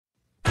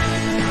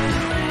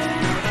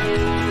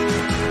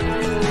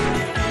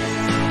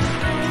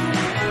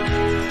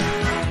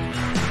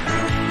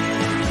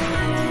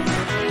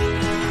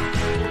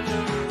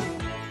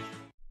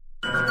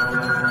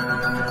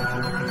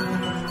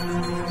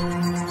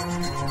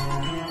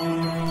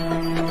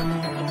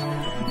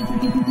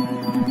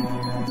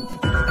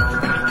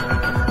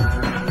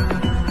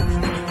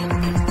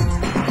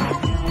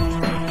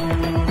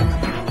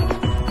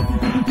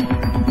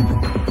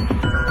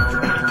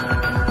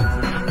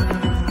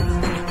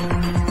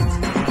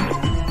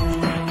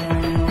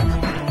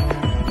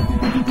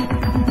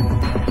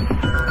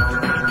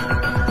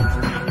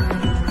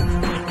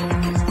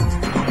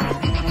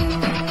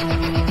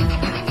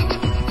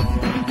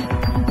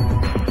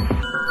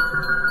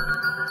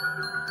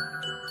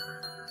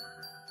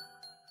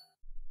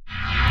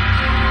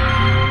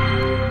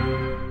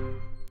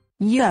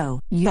Yo.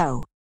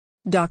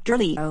 Dr.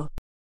 Leo.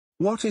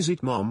 What is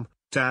it, Mom,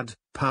 Dad,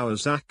 Power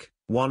Zach,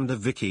 Wanda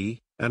Vicky,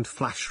 and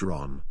Flash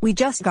Ron? We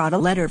just got a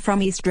letter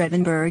from East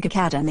Dravenberg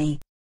Academy.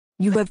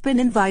 You have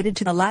been invited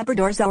to the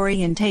Labradors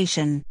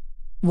orientation.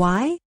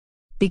 Why?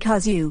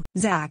 Because you,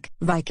 Zach,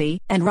 Vicky,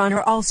 and Ron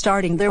are all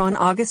starting there on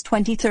August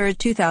 23,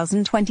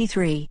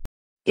 2023.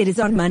 It is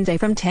on Monday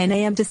from 10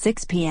 a.m. to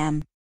 6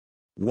 p.m.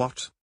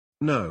 What?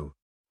 No.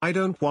 I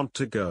don't want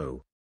to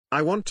go.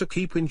 I want to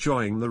keep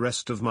enjoying the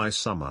rest of my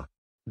summer.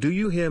 Do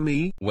you hear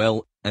me?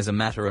 Well, as a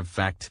matter of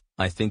fact,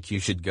 I think you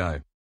should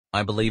go.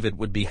 I believe it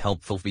would be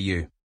helpful for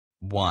you.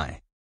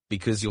 Why?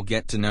 Because you'll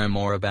get to know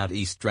more about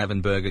East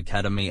Dravenberg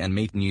Academy and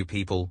meet new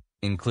people,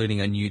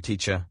 including a new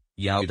teacher,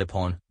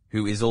 Obanna,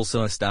 who is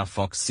also a Star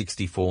Fox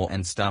 64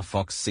 and Star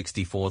Fox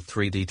 64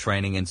 3D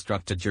training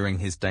instructor during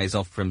his days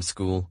off from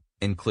school,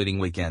 including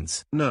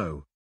weekends.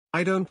 No.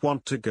 I don't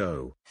want to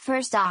go.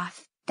 First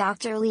off,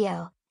 Dr.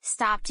 Leo,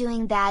 stop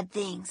doing bad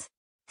things.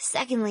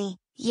 Secondly,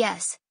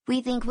 yes,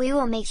 we think we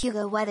will make you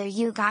go whether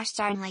you gosh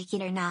darn like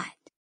it or not.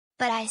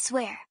 But I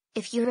swear,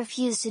 if you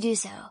refuse to do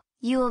so,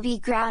 you will be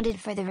grounded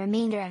for the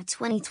remainder of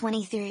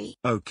 2023.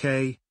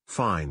 Okay,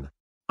 fine.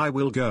 I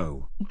will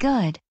go.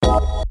 Good.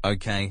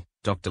 Okay,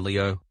 Dr.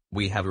 Leo,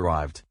 we have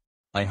arrived.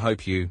 I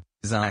hope you,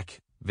 Zach,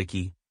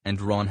 Vicky, and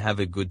Ron have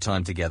a good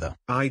time together.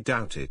 I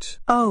doubt it.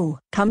 Oh,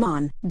 come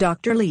on,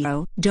 Dr.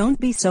 Leo, don't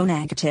be so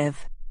negative.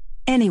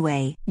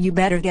 Anyway, you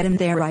better get him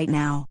there right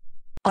now.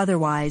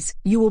 Otherwise,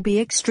 you will be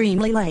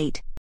extremely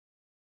late.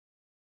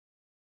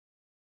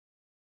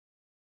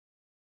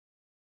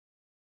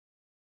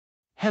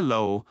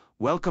 Hello,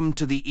 welcome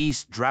to the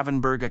East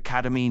Dravenberg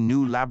Academy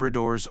New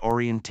Labradors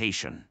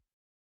Orientation.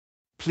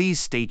 Please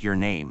state your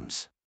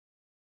names.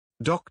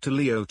 Dr.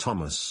 Leo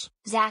Thomas.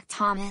 Zach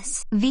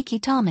Thomas. Vicky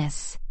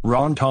Thomas.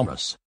 Ron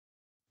Thomas.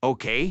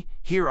 Okay,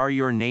 here are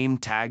your name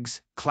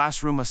tags,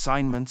 classroom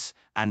assignments,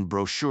 and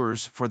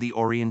brochures for the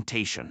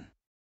orientation.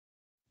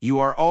 You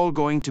are all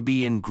going to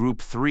be in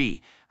Group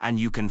 3, and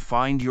you can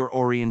find your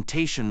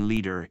orientation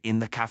leader in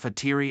the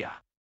cafeteria.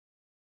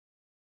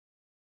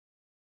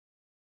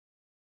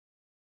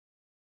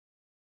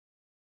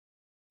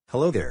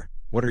 Hello there,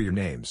 what are your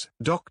names?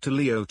 Dr.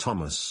 Leo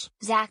Thomas.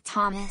 Zach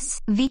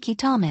Thomas. Vicky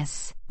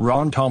Thomas.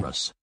 Ron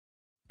Thomas.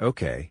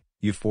 Okay,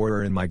 you four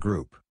are in my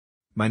group.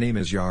 My name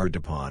is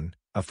Obanna,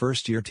 a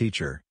first-year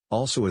teacher,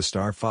 also a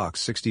Star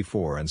Fox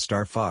 64 and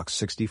Star Fox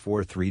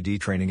 64 3D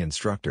training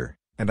instructor,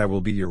 and I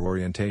will be your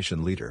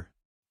orientation leader.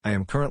 I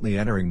am currently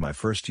entering my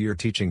first year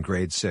teaching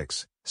grade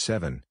 6,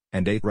 7,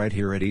 and 8 right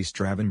here at East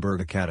Dravenberg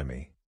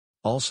Academy.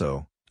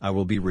 Also, I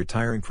will be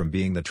retiring from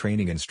being the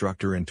training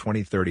instructor in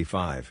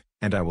 2035,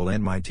 and I will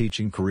end my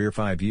teaching career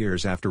 5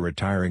 years after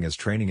retiring as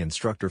training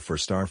instructor for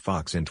Star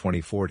Fox in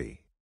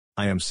 2040.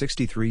 I am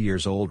 63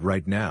 years old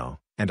right now,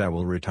 and I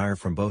will retire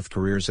from both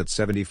careers at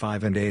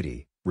 75 and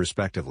 80,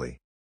 respectively.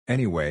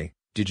 Anyway,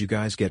 did you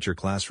guys get your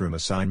classroom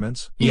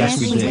assignments?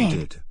 Yes, we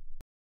did.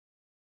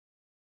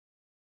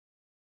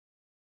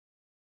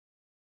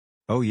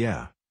 Oh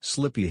yeah,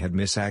 Slippy had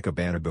Miss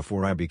Obanna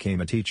before I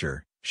became a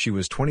teacher. She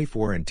was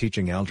 24 and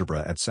teaching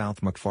algebra at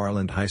South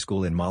McFarland High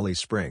School in Molly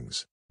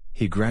Springs.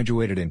 He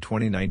graduated in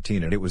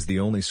 2019 and it was the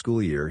only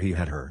school year he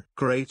had her.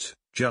 Great,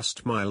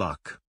 just my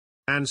luck.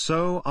 And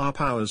so are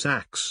Power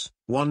Zach's,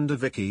 Wanda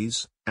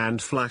Vicky's, and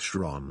Flash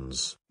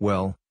Ron's.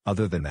 Well,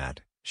 other than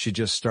that, she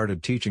just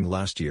started teaching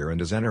last year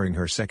and is entering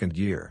her second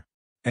year.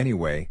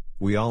 Anyway,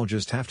 we all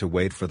just have to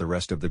wait for the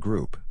rest of the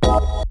group.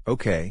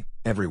 Okay,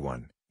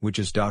 everyone, which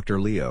is Dr.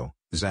 Leo,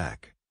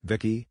 Zach,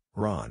 Vicky,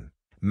 Ron,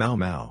 Mau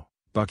Mau,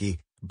 Bucky,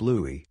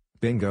 Bluey,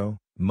 Bingo,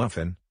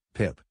 Muffin,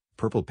 Pip,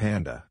 Purple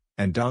Panda,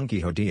 and Don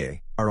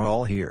Quixote, are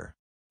all here.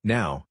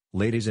 Now,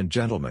 ladies and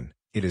gentlemen,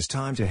 it is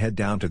time to head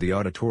down to the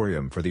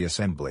auditorium for the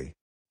assembly.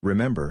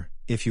 Remember,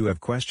 if you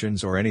have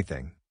questions or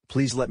anything,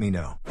 please let me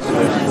know.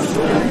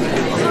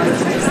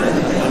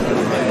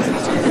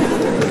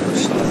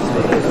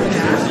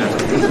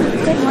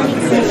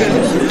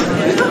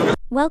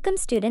 Welcome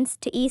students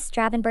to East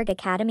Dravenberg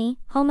Academy,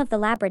 home of the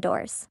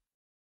Labradors.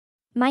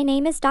 My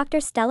name is Dr.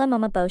 Stella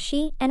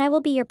Momoboshi and I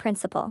will be your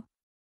principal.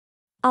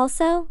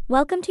 Also,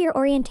 welcome to your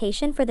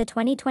orientation for the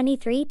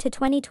 2023 to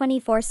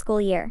 2024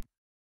 school year.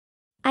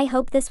 I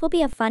hope this will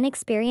be a fun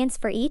experience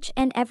for each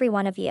and every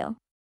one of you.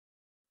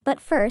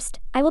 But first,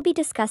 I will be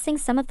discussing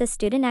some of the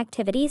student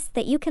activities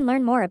that you can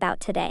learn more about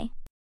today.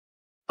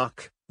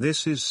 Ugh,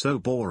 this is so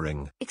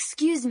boring.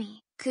 Excuse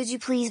me, could you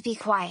please be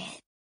quiet?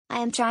 I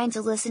am trying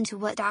to listen to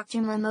what Dr.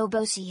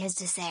 Momoboshi has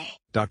to say.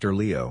 Dr.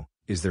 Leo,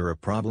 is there a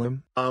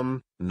problem?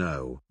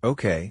 No.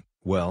 Okay,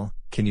 well,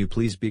 can you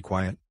please be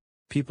quiet?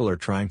 People are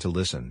trying to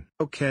listen.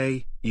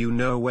 Okay, you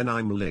know when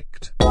I'm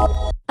licked.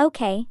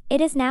 Okay, it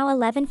is now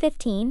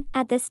 11:15.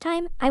 At this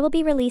time, I will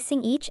be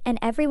releasing each and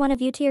every one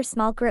of you to your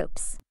small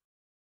groups.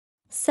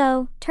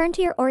 So, turn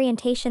to your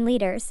orientation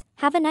leaders,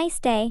 have a nice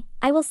day,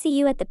 I will see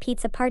you at the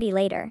pizza party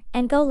later,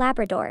 and go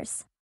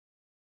Labradors.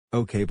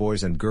 Okay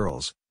boys and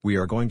girls, we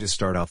are going to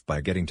start off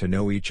by getting to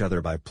know each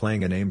other by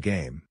playing a name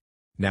game.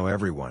 Now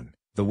everyone,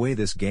 the way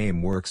this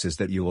game works is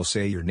that you will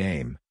say your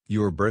name,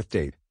 your birth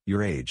date,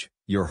 your age,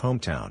 your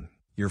hometown,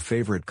 your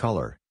favorite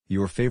color,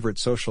 your favorite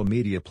social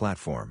media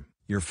platform,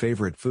 your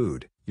favorite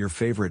food, your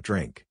favorite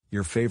drink,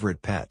 your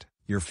favorite pet,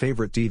 your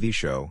favorite TV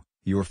show,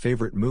 your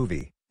favorite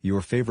movie,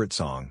 your favorite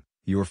song,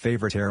 your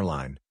favorite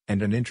airline,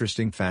 and an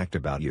interesting fact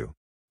about you.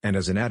 And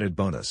as an added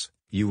bonus,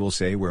 you will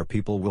say where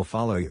people will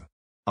follow you.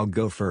 I'll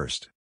go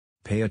first.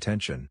 Pay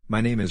attention. My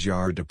name is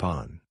Yara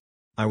Dupont.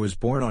 I was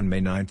born on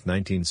May 9,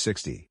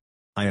 1960.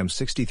 I am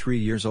 63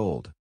 years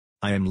old.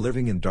 I am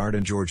living in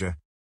Darden, Georgia.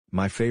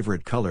 My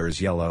favorite color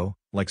is yellow,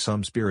 like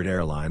some Spirit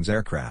Airlines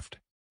aircraft.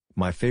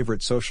 My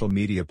favorite social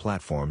media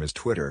platform is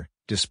Twitter,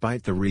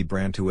 despite the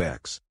rebrand to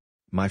X.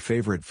 My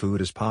favorite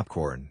food is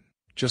popcorn,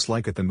 just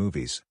like at the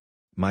movies.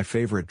 My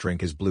favorite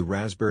drink is blue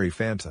raspberry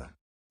Fanta.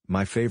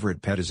 My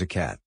favorite pet is a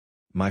cat.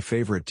 My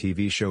favorite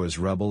TV show is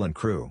Rubble and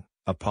Crew,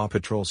 a Paw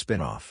Patrol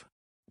spin-off.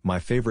 My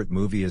favorite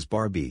movie is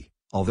Barbie,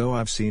 although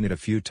I've seen it a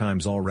few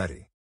times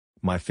already.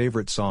 My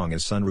favorite song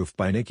is Sunroof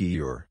by Nicky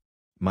Ure.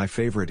 My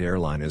favorite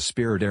airline is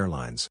Spirit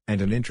Airlines.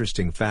 And an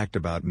interesting fact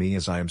about me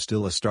is I am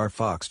still a Star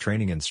Fox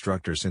training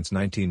instructor since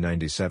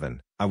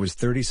 1997, I was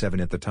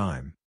 37 at the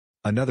time.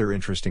 Another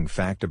interesting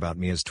fact about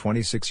me is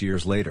 26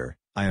 years later,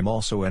 I am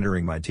also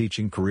entering my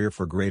teaching career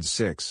for grades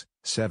 6,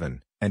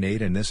 7, and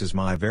 8, and this is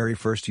my very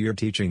first year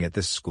teaching at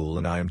this school,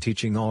 and I am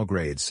teaching all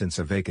grades since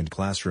a vacant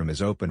classroom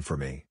is open for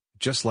me.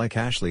 Just like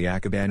Ashley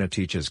Akabana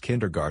teaches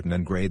kindergarten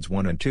and grades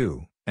 1 and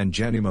 2, and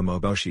Jenny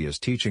Momoboshi is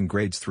teaching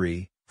grades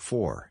 3,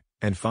 4,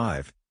 and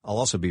 5, I'll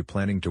also be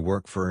planning to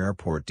work for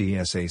Airport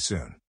DSA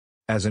soon.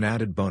 As an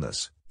added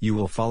bonus, you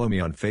will follow me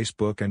on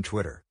Facebook and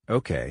Twitter.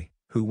 Okay,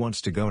 who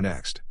wants to go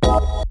next?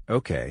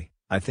 Okay,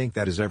 I think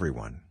that is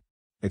everyone.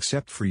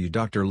 Except for you,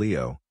 Dr.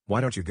 Leo, why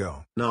don't you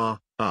go? Nah,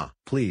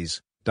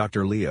 Please,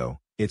 Dr. Leo,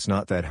 it's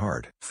not that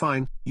hard.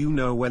 Fine, you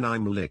know when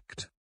I'm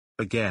licked.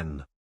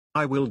 Again.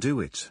 I will do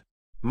it.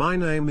 My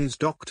name is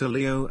Dr.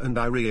 Leo and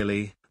I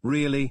really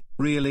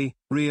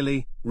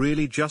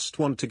just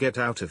want to get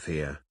out of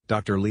here.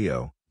 Dr.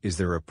 Leo, is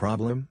there a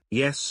problem?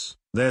 Yes,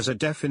 there's a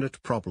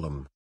definite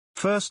problem.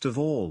 First of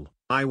all,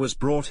 I was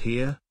brought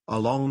here,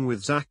 along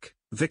with Zach,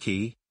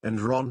 Vicky,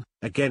 and Ron,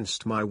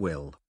 against my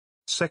will.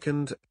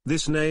 Second,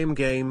 this name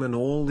game and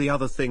all the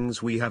other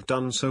things we have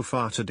done so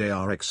far today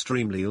are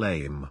extremely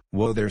lame.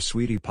 Whoa there,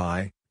 sweetie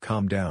pie,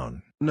 calm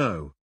down.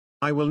 No.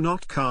 I will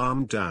not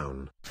calm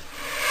down.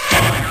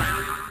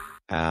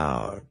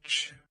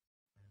 Ouch.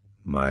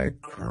 My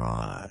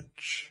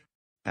crotch.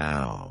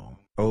 Ow.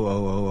 Oh.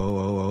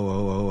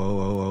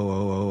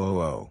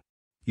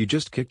 You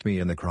just kicked me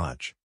in the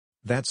crotch.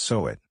 That's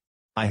so it.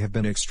 I have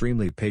been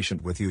extremely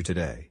patient with you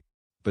today.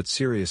 But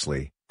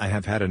seriously, I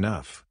have had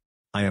enough.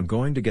 I am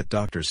going to get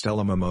Dr.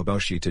 Stella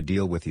Momoboshi to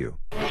deal with you.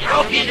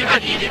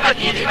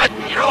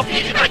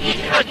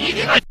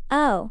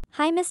 Oh,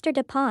 hi Mr.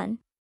 Dupont.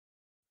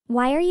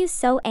 Why are you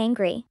so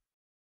angry?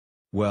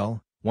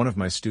 Well, one of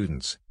my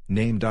students,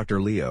 named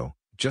Dr. Leo,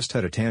 just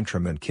had a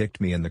tantrum and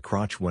kicked me in the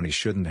crotch when he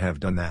shouldn't have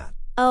done that.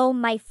 Oh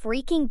my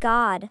freaking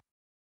God.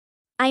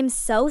 I'm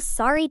so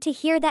sorry to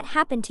hear that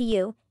happen to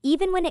you,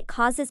 even when it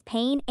causes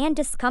pain and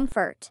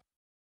discomfort.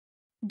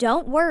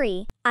 Don't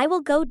worry, I will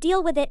go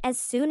deal with it as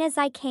soon as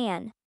I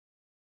can.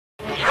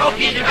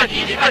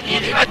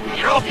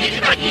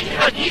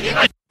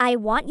 I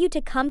want you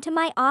to come to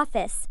my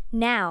office,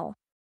 now.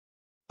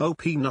 Oh,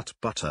 peanut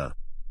butter.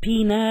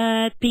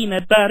 Peanut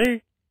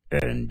butter,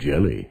 and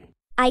jelly.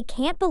 I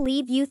can't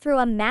believe you threw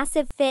a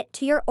massive fit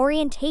to your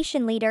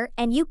orientation leader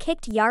and you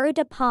kicked Yaru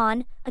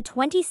Dupont, a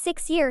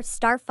 26-year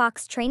Star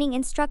Fox training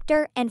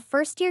instructor and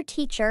first-year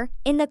teacher,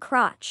 in the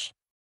crotch.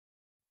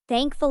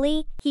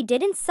 Thankfully, he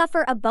didn't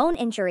suffer a bone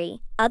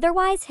injury,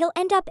 otherwise he'll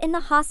end up in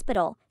the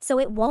hospital, so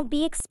it won't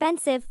be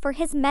expensive for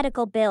his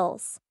medical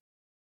bills.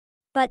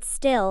 But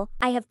still,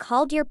 I have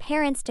called your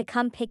parents to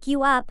come pick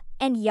you up,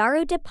 and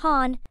Yaru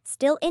Dupont,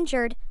 still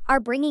injured, are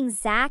bringing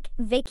Zach,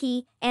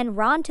 Vicky, and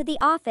Ron to the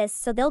office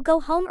so they'll go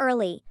home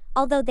early,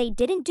 although they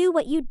didn't do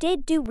what you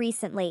did do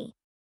recently.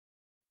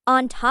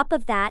 On top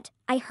of that,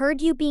 I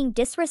heard you being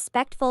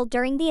disrespectful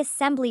during the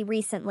assembly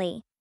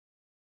recently.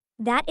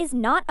 That is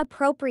not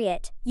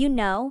appropriate, you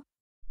know.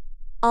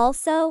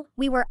 Also,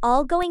 we were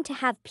all going to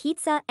have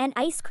pizza and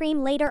ice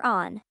cream later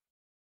on.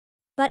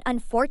 But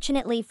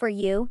unfortunately for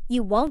you,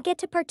 you won't get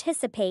to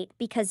participate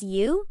because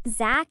you,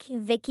 Zach,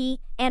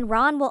 Vicky, and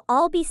Ron will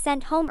all be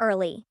sent home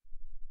early.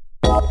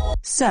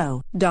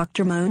 So,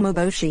 Dr.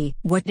 Momoboshi,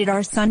 what did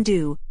our son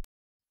do?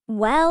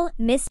 Well,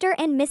 Mr.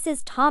 and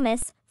Mrs.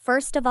 Thomas,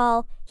 first of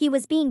all, he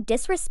was being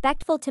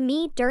disrespectful to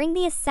me during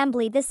the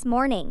assembly this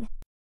morning.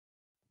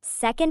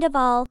 Second of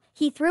all,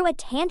 he threw a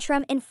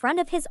tantrum in front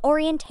of his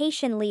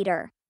orientation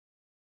leader.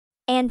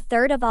 And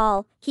third of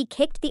all, he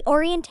kicked the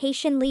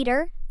orientation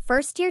leader,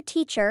 first-year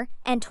teacher,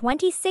 and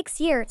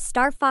 26-year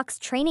Star Fox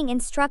training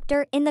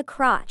instructor in the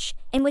crotch,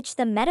 in which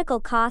the medical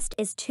cost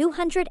is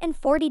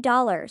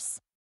 $240.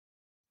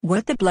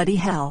 What the bloody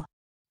hell?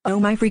 Oh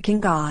my freaking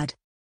God.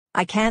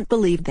 I can't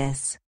believe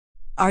this.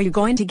 Are you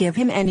going to give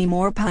him any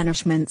more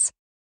punishments?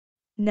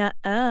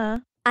 Nuh-uh.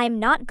 I'm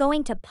not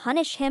going to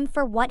punish him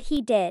for what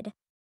he did.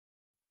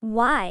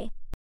 Why?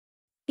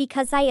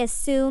 because I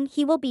assume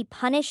he will be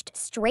punished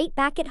straight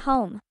back at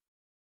home.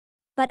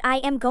 But I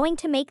am going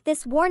to make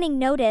this warning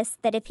notice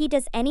that if he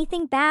does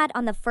anything bad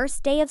on the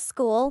first day of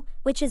school,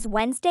 which is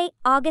Wednesday,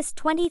 August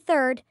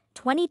 23rd,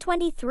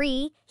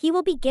 2023, he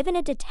will be given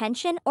a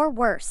detention or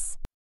worse.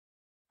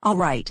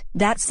 Alright,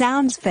 that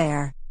sounds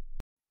fair.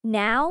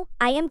 Now,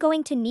 I am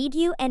going to need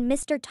you and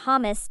Mr.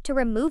 Thomas to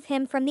remove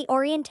him from the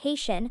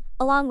orientation,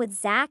 along with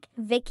Zach,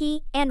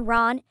 Vicky, and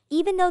Ron,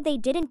 even though they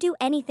didn't do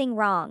anything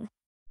wrong.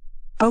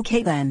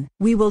 Okay then,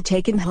 we will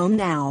take him home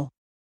now.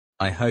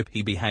 I hope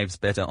he behaves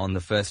better on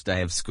the first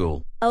day of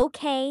school.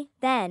 Okay,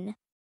 then.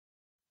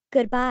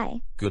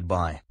 Goodbye.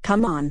 Goodbye.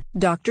 Come on,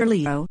 Dr.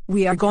 Leo,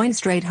 we are going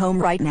straight home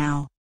right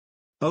now.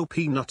 Oh,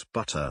 peanut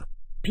butter.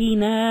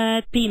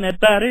 Peanut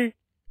butter,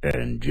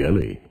 and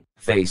jelly.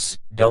 Face,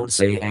 don't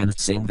say and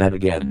sing that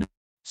again.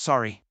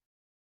 Sorry.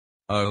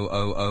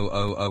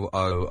 Oh.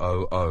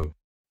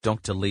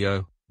 Dr.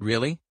 Leo,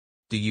 really?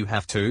 Do you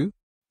have to?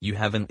 You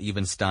haven't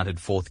even started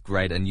 4th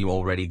grade and you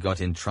already got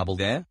in trouble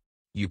there?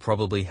 You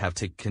probably have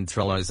tick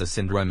controller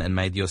syndrome and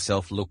made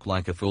yourself look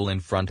like a fool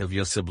in front of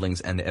your siblings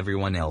and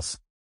everyone else.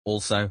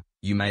 Also,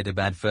 you made a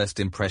bad first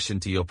impression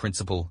to your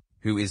principal,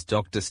 who is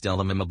Dr.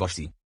 Stella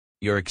Mamaboshi.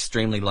 You're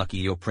extremely lucky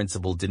your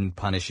principal didn't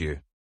punish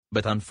you.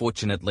 But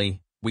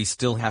unfortunately, we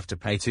still have to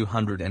pay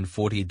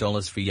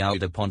 $240 for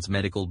Yaodapon's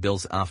medical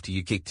bills after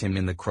you kicked him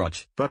in the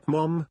crotch. But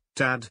Mom,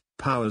 Dad,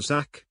 Power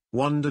Zach,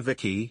 Wonder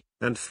Vicky,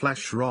 and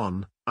Flash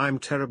Ron, I'm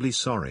terribly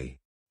sorry.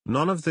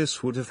 None of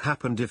this would have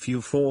happened if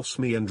you forced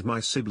me and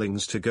my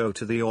siblings to go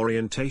to the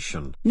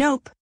orientation.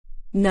 Nope.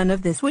 None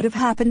of this would have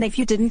happened if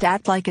you didn't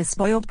act like a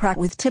spoiled brat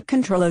with tip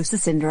controlosa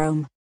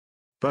syndrome.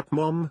 But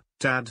Mom,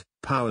 Dad,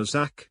 Power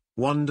Zach,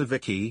 Wonder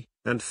Vicky,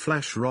 and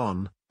Flash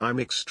Ron, I'm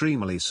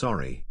extremely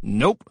sorry.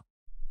 Nope.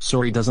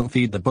 Sorry doesn't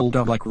feed the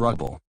bulldog like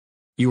rubble.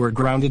 You are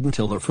grounded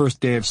until the first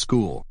day of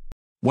school.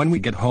 When we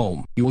get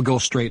home, you will go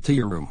straight to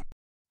your room.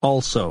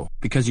 Also,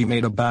 because you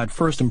made a bad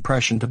first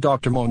impression to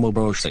Dr.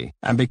 Momoboshi,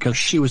 and because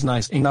she was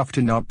nice enough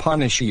to not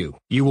punish you,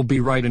 you will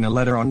be writing a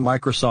letter on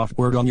Microsoft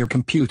Word on your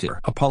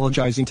computer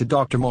apologizing to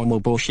Dr.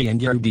 Momoboshi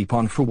and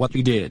Yaodapan for what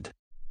you did.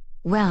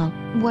 Well,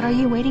 what are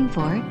you waiting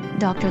for,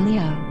 Dr.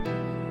 Leo?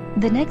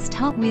 The next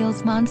Hot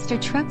Wheels Monster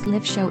Trucks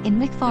Lift Show in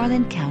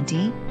McFarland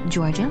County,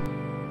 Georgia?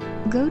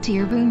 Go to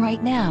your room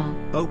right now.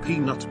 Oh,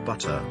 peanut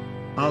butter.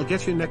 I'll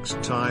get you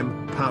next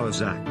time, Power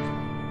Zach.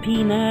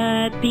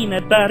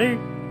 Peanut butter,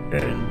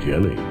 and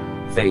jelly.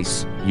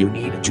 Face, you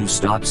need to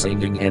stop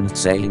singing and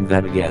saying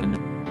that again.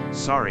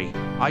 Sorry,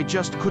 I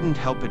just couldn't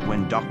help it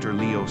when Dr.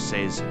 Leo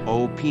says,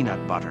 oh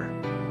peanut butter.